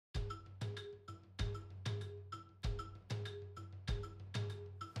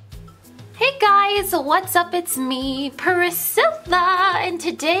guys, what's up? It's me, Priscilla, and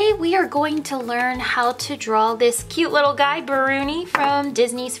today we are going to learn how to draw this cute little guy, Bruni, from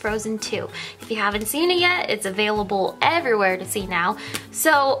Disney's Frozen 2. If you haven't seen it yet, it's available everywhere to see now.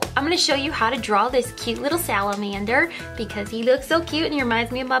 So I'm going to show you how to draw this cute little salamander because he looks so cute and he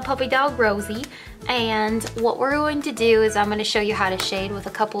reminds me of my puppy dog, Rosie. And what we're going to do is I'm going to show you how to shade with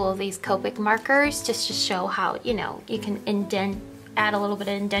a couple of these Copic markers just to show how, you know, you can add a little bit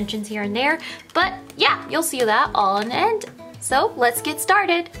of indentions here and there. But yeah, you'll see that all in the end. So let's get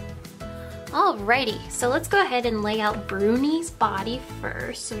started. Alrighty, so let's go ahead and lay out Bruni's body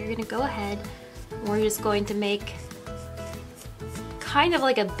first. So you're going to go ahead and we're just going to make kind of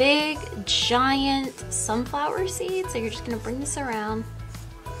like a big giant sunflower seed. So you're just going to bring this around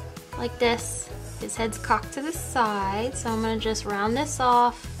like this. His head's cocked to the side, so I'm going to just round this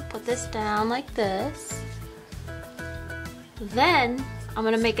off, put this down like this. Then I'm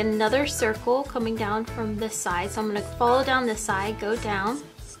going to make another circle coming down from this side. So I'm going to follow down this side, go down,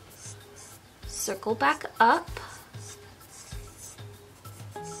 circle back up.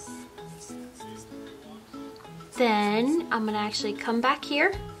 Then I'm going to actually come back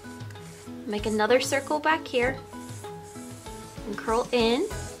here, make another circle back here, and curl in.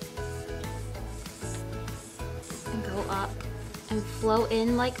 Up and flow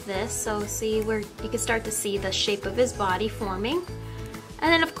in like this, so see where you can start to see the shape of his body forming.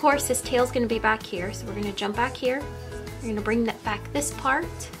 And then of course his tail's going to be back here, so we're going to jump back here. We're going to bring that back this part,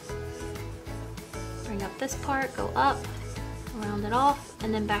 bring up this part, go up, round it off,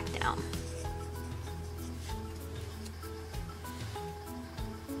 and then back down.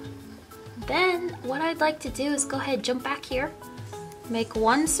 Then what I'd like to do is go ahead, jump back here, make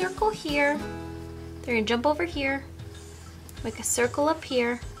one circle here. They're going to jump over here, make a circle up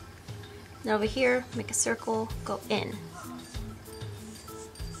here, and over here, make a circle, go in.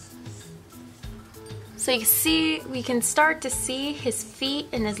 So you see, we can start to see his feet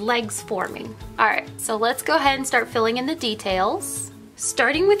and his legs forming. Alright, so let's go ahead and start filling in the details.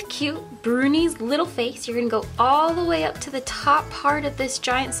 Starting with cute Bruni's little face, you're gonna go all the way up to the top part of this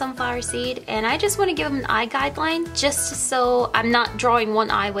giant sunflower seed, and I just want to give him an eye guideline just so I'm not drawing one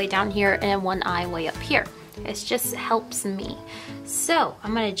eye way down here and one eye way up here. It just helps me. So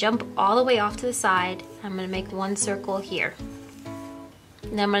I'm going to jump all the way off to the side. I'm going to make one circle here.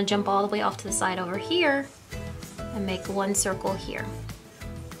 And then I'm going to jump all the way off to the side over here and make one circle here.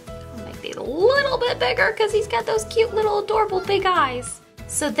 I'll make these a little bit bigger because he's got those cute little adorable big eyes.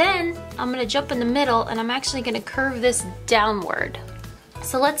 So then I'm going to jump in the middle and I'm actually going to curve this downward.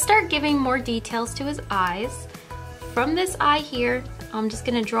 So let's start giving more details to his eyes. From this eye here, I'm just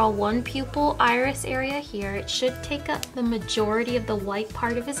going to draw one pupil iris area here. It should take up the majority of the white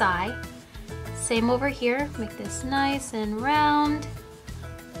part of his eye. Same over here, make this nice and round.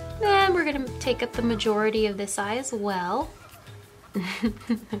 Then we're going to take up the majority of this eye as well.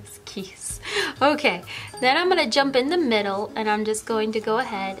 Those keys. Okay, then I'm going to jump in the middle and I'm just going to go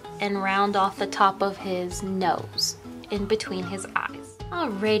ahead and round off the top of his nose in between his eyes.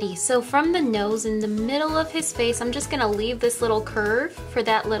 Alrighty, so from the nose in the middle of his face, I'm just gonna leave this little curve for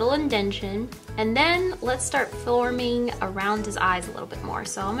that little indention, and then let's start forming around his eyes a little bit more.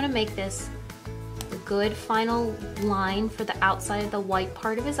 So I'm gonna make this a good final line for the outside of the white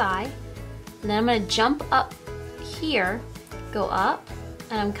part of his eye, and then I'm gonna jump up here, go up,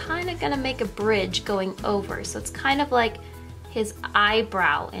 and I'm kind of gonna make a bridge going over. So it's kind of like his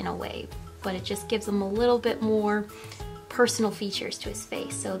eyebrow in a way, but it just gives him a little bit more personal features to his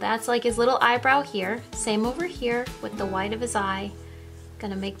face. So that's like his little eyebrow here. Same over here with the white of his eye.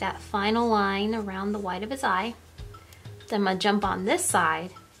 Gonna make that final line around the white of his eye. Then I'm gonna jump on this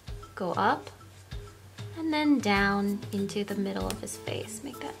side, go up, and then down into the middle of his face.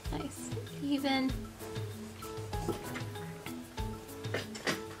 Make that nice and even.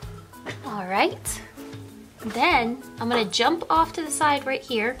 Alright. Then I'm gonna jump off to the side right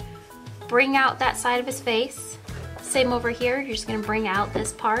here, bring out that side of his face. Same over here, you're just gonna bring out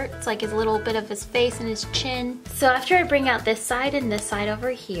this part. It's like his little bit of his face and his chin. So after I bring out this side and this side over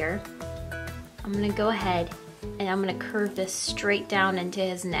here, I'm gonna go ahead and I'm gonna curve this straight down into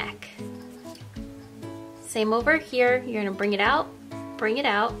his neck. Same over here, you're gonna bring it out,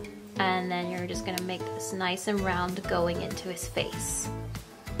 and then you're just gonna make this nice and round going into his face.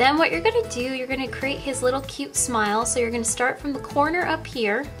 Then what you're gonna do, you're gonna create his little cute smile. So you're gonna start from the corner up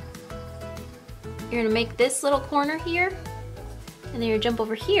here. You're gonna make this little corner here, and then you're gonna jump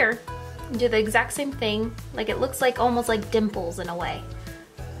over here and do the exact same thing. Like it looks like almost like dimples in a way.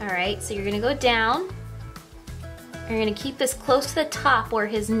 Alright, so you're gonna go down. You're gonna keep this close to the top where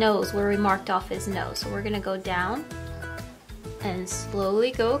his nose, where we marked off his nose. So we're gonna go down and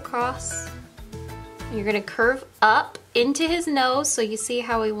slowly go across You're gonna curve up into his nose, so you see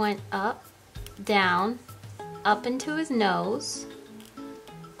how he went up, down, up into his nose,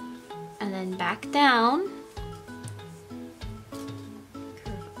 and then back down,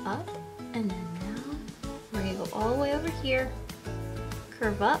 curve up, and then down. We're gonna go all the way over here,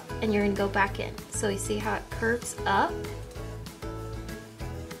 curve up, and you're gonna go back in. So you see how it curves up.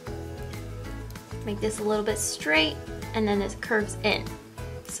 Make this a little bit straight, and then it curves in.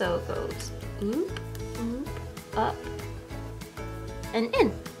 So it goes oop, oop, up, and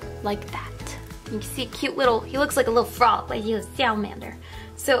in, like that. You can see a cute little, he looks like a little frog, like he was salamander.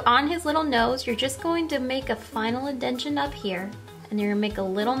 So on his little nose, you're just going to make a final indentation up here, and you're gonna make a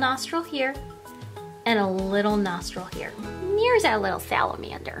little nostril here, and a little nostril here. Here's our little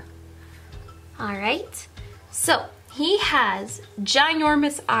salamander. All right, so he has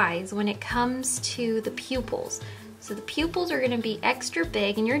ginormous eyes when it comes to the pupils. So the pupils are gonna be extra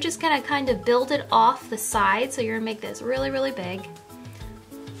big, and you're just gonna kind of build it off the side. So you're gonna make this really, really big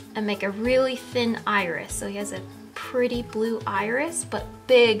and make a really thin iris. So he has a pretty blue iris, but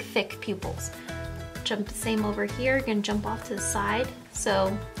big, thick pupils. Jump the same over here, you're gonna jump off to the side.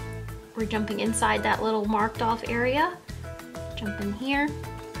 So we're jumping inside that little marked off area. Jump in here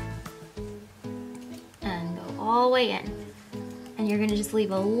and go all the way in. And you're gonna just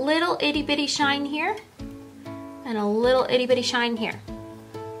leave a little itty bitty shine here and a little itty bitty shine here.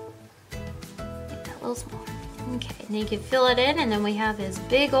 Make that a little smaller. Okay, and then you can fill it in, and then we have his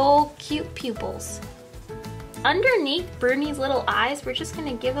big old cute pupils. Underneath Bruni's little eyes, we're just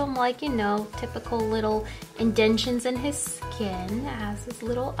gonna give him, like, you know, typical little indentions in his skin as his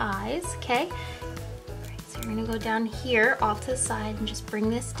little eyes, okay? Alright, so you're gonna go down here off to the side and just bring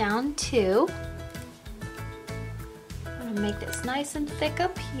this down too. I'm gonna make this nice and thick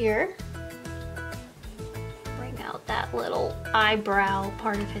up here. Bring out that little eyebrow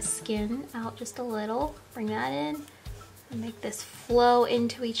part of his skin out just a little. Bring that in and make this flow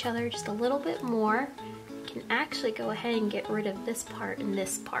into each other just a little bit more. You can actually go ahead and get rid of this part and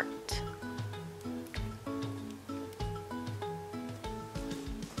this part.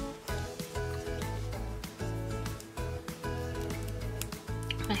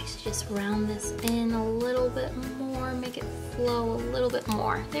 Nice, just round this in a little bit more, make it flow a little bit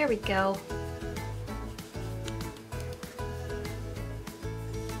more. There we go.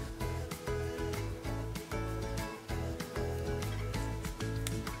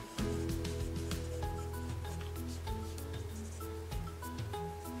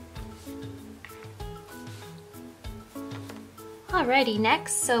 Alrighty,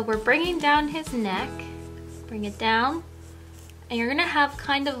 next, so we're bringing down his neck. Bring it down. And you're gonna have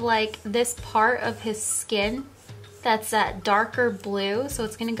kind of like this part of his skin that's that darker blue, so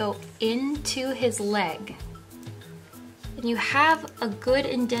it's gonna go into his leg. And you have a good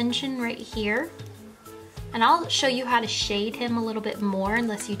indentation right here. And I'll show you how to shade him a little bit more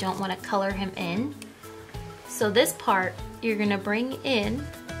unless you don't wanna color him in. So this part, you're gonna bring in,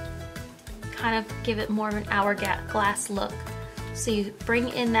 kind of give it more of an hourglass look. So you bring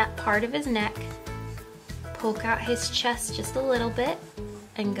in that part of his neck, poke out his chest just a little bit,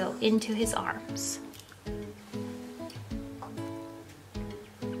 and go into his arms.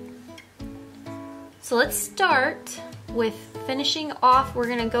 So let's start with finishing off. We're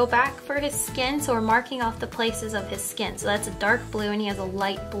gonna go back for his skin, so we're marking off the places of his skin. So that's a dark blue, and he has a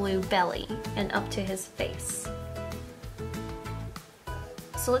light blue belly and up to his face.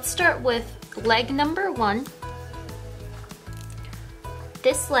 So let's start with leg number 1.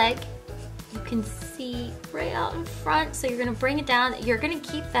 This leg, you can see right out in front, so you're gonna bring it down. You're gonna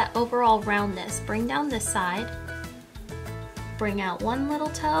keep that overall roundness. Bring down this side, bring out one little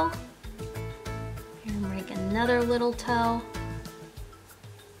toe, and make another little toe.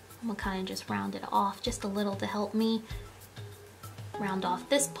 I'm gonna kind of just round it off just a little to help me round off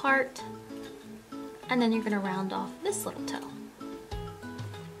this part, and then you're gonna round off this little toe.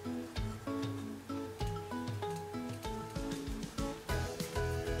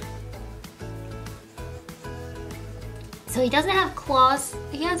 So he doesn't have claws.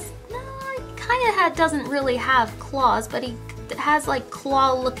 He has, no, he kind of doesn't really have claws, but he has like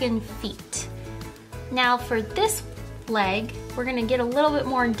claw-looking feet. Now for this leg, we're gonna get a little bit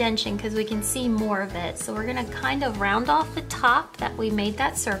more indentation because we can see more of it. So we're gonna kind of round off the top that we made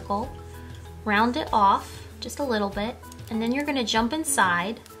that circle, round it off just a little bit, and then you're gonna jump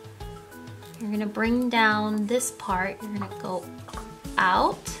inside. You're gonna bring down this part. You're gonna go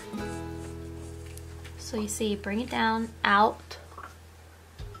out. So you see, bring it down, out.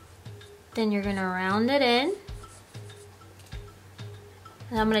 Then you're gonna round it in.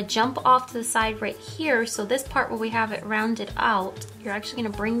 And I'm gonna jump off to the side right here. So this part where we have it rounded out, you're actually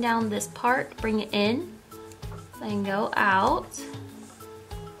gonna bring down this part, bring it in, then go out.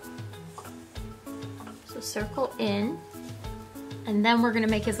 So circle in, and then we're gonna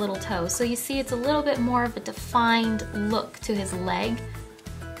make his little toes. So you see it's a little bit more of a defined look to his leg.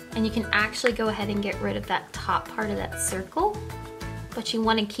 And you can actually go ahead and get rid of that top part of that circle, but you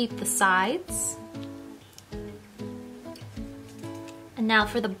wanna keep the sides. And now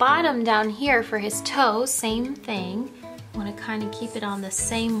for the bottom down here for his toes, same thing. I want to kind of keep it on the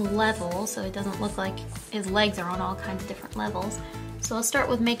same level so it doesn't look like his legs are on all kinds of different levels. So I'll start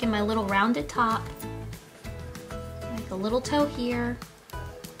with making my little rounded top. Make a little toe here,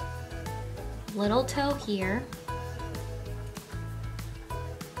 little toe here,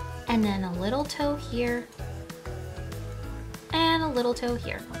 and then a little toe here, and a little toe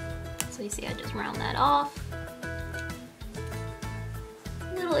here. So you see I just round that off.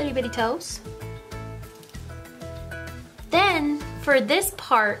 Little itty bitty toes. Then for this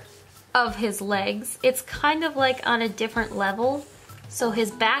part of his legs, it's kind of like on a different level. So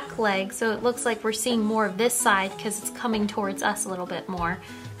his back leg, so it looks like we're seeing more of this side because it's coming towards us a little bit more.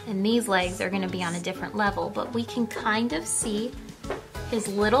 And these legs are gonna be on a different level, but we can kind of see his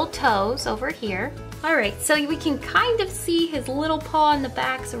little toes over here. All right, so we can kind of see his little paw in the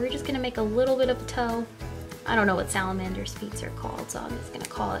back, so we're just gonna make a little bit of a toe. I don't know what salamander's feet are called, so I'm just gonna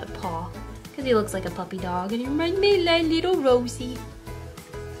call it a paw because he looks like a puppy dog and he reminds me like little Rosie.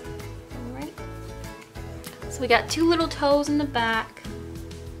 All right. So we got two little toes in the back.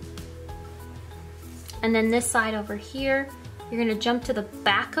 And then this side over here, you're gonna jump to the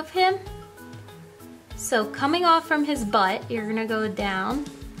back of him. So coming off from his butt, you're gonna go down,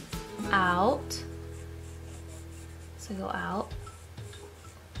 out. So go out,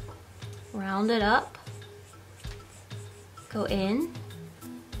 round it up. Go in,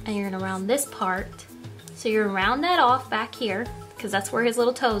 and you're gonna round this part. So you're gonna round that off back here, because that's where his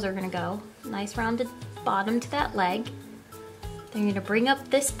little toes are gonna go. Nice rounded bottom to that leg. Then you're gonna bring up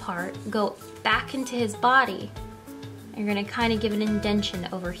this part, go back into his body, and you're gonna kind of give an indentation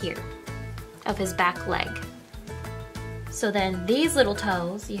over here of his back leg. So then these little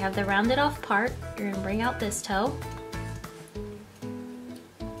toes, you have the rounded off part, you're gonna bring out this toe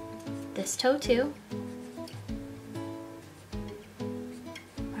too.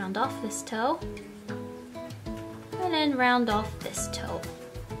 Round off this toe, and then round off this toe.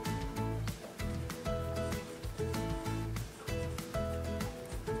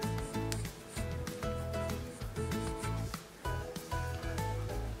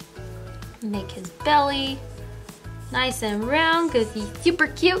 Make his belly nice and round because he's super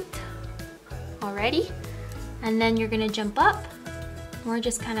cute. Alrighty, and then you're gonna jump up. We're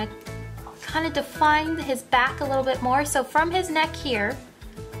just kind of define his back a little bit more. So from his neck here,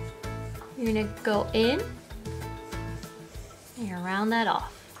 you're gonna go in and you round that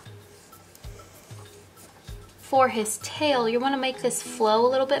off. For his tail, you wanna make this flow a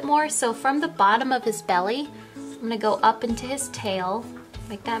little bit more. So from the bottom of his belly, I'm gonna go up into his tail,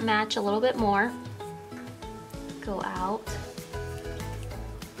 make that match a little bit more. Go out,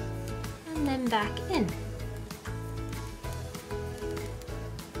 and then back in.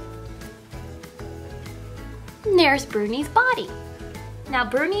 And there's Bruni's body. Now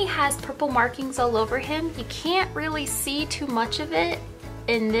Bruni has purple markings all over him. You can't really see too much of it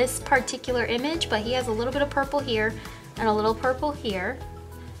in this particular image, but he has a little bit of purple here, and a little purple here,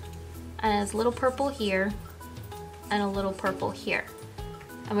 and a little purple here, and a little purple here.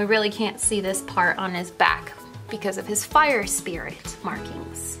 And we really can't see this part on his back because of his fire spirit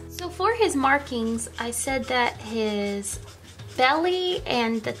markings. So for his markings, I said that his belly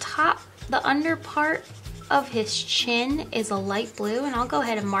and the under part of his chin is a light blue, and I'll go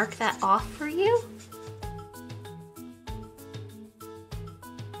ahead and mark that off for you.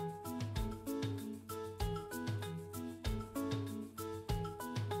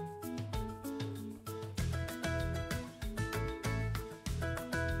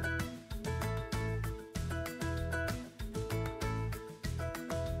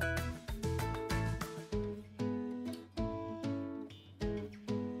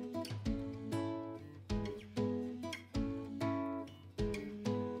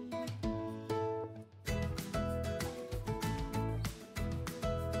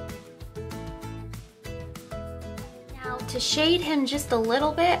 Now to shade him just a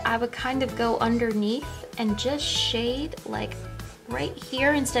little bit, I would kind of go underneath and just shade like right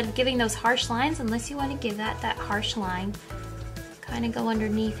here instead of giving those harsh lines, unless you want to give that harsh line. Kind of go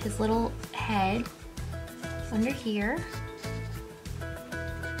underneath his little head, under here.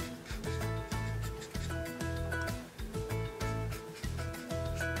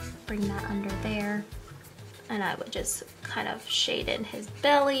 bring that under there. And I would just kind of shade in his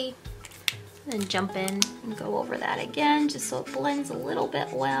belly, then jump in and go over that again, just so it blends a little bit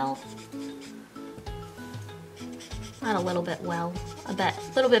well. Not a little bit well, a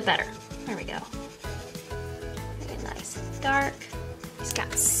little bit better. There we go. Very nice and dark. He's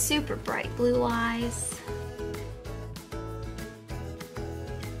got super bright blue eyes.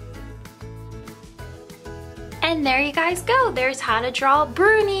 And there you guys go. There's how to draw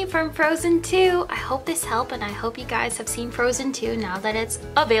Bruni from Frozen 2. I hope this helped, and I hope you guys have seen Frozen 2 now that it's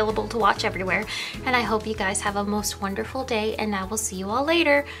available to watch everywhere. And I hope you guys have a most wonderful day, and I will see you all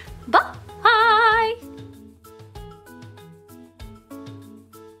later. Bye!